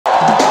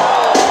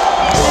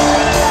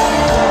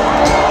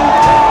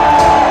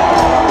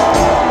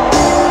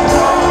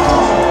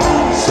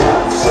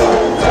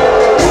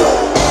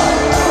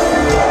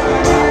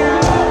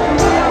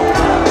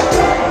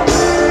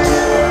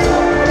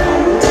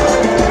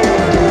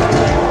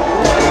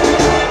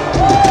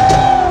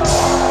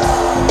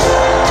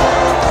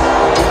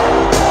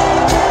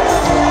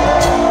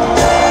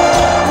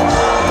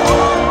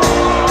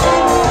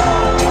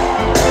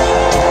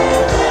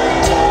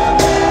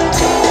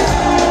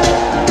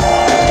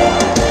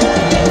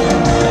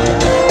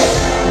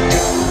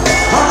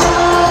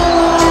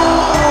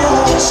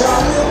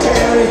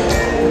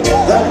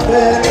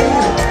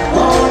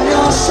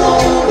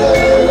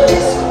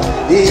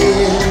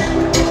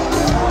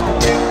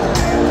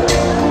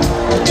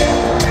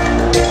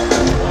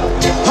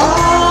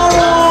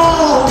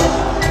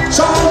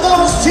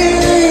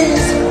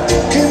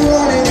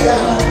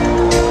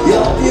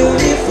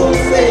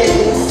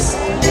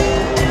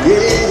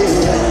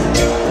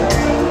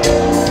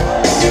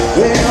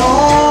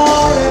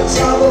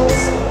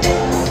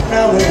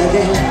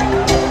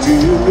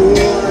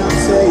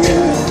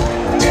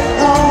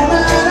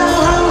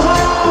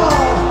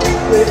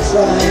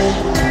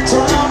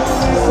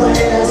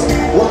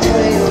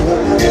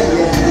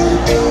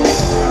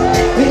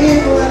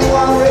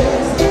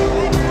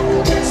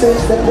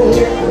since the book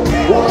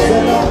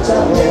wasn't on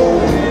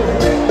trouble.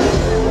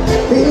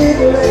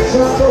 People in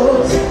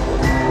troubles,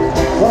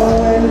 for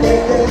when they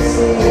could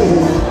see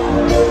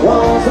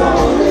was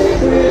only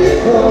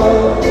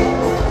critical.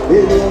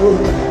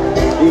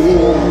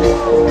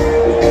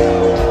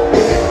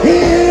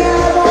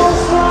 Hear those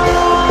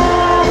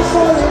drums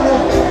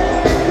falling,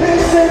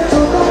 listen to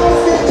those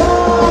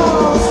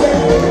guitars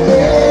getting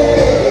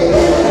played.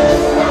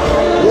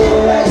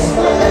 Oh, rest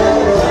my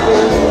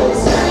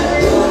feelings,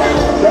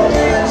 don't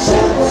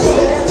mention what's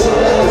there to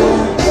learn.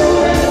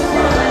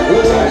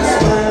 Oh, rest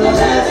my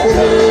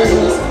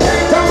feelings,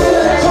 don't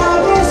let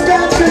troubles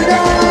get you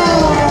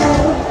down.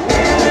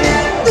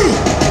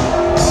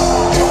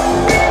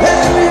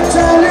 Let me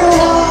tell you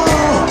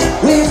how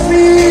we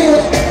feel.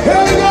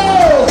 Here we go.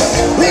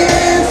 We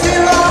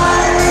feel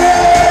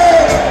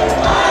irate.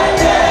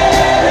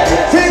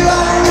 Feel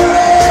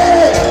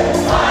irate.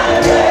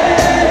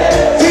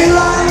 Feel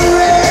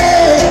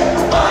irate.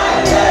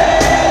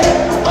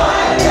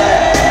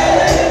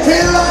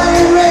 Feel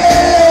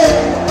irate.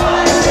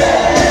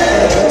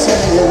 Let me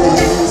tell you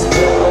this.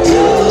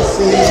 You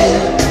feel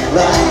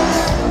like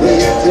we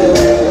do.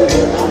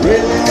 I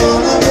really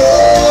wanna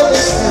know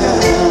this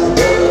time.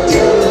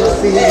 You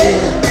feel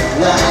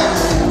like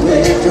we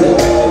do.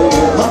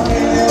 I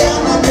really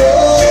wanna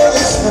know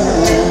this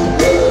time.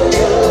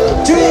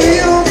 Do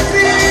you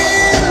feel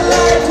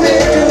like we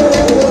do?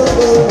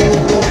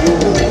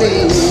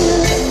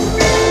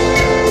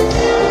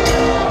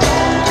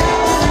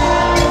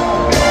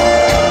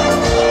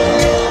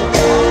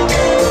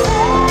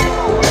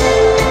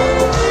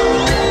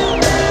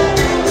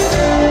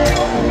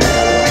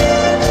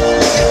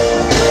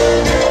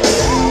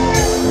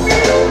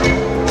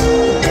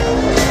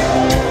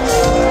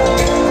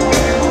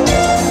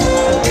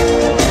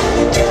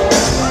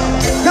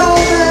 No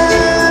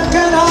man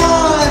can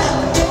hide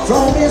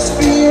from his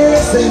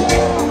fears,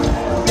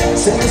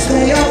 since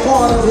they are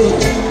part of it.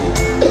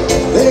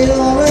 They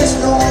always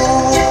know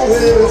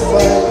where to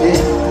find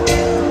it.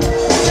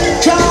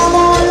 Come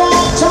on,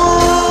 walk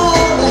on,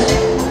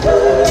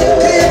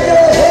 keep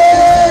your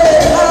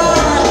head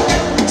high,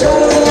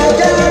 turn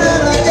again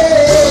and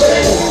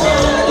again.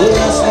 Oh,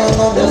 that's one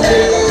of the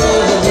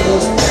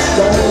things.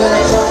 Don't let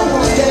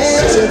troubles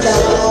get you down.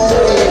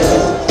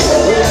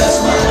 Oh, that's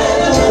one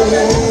of the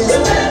things.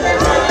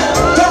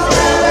 Don't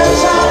let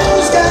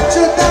troubles get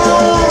you down.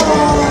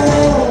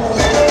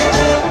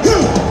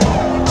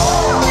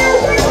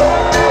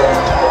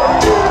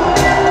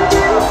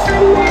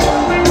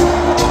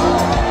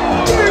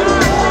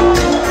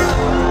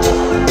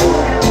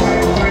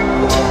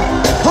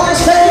 I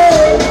say,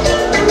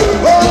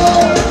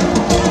 oh,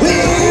 we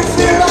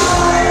feel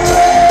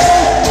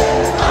irate.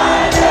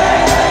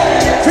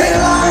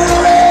 Feel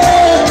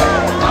irate.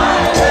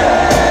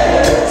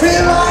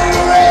 Feel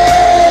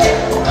irate.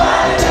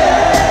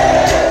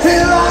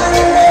 Feel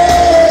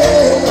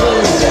irate.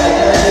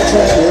 Let me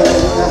tell you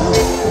now.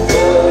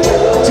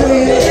 Do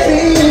you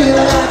feel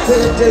like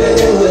we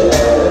do?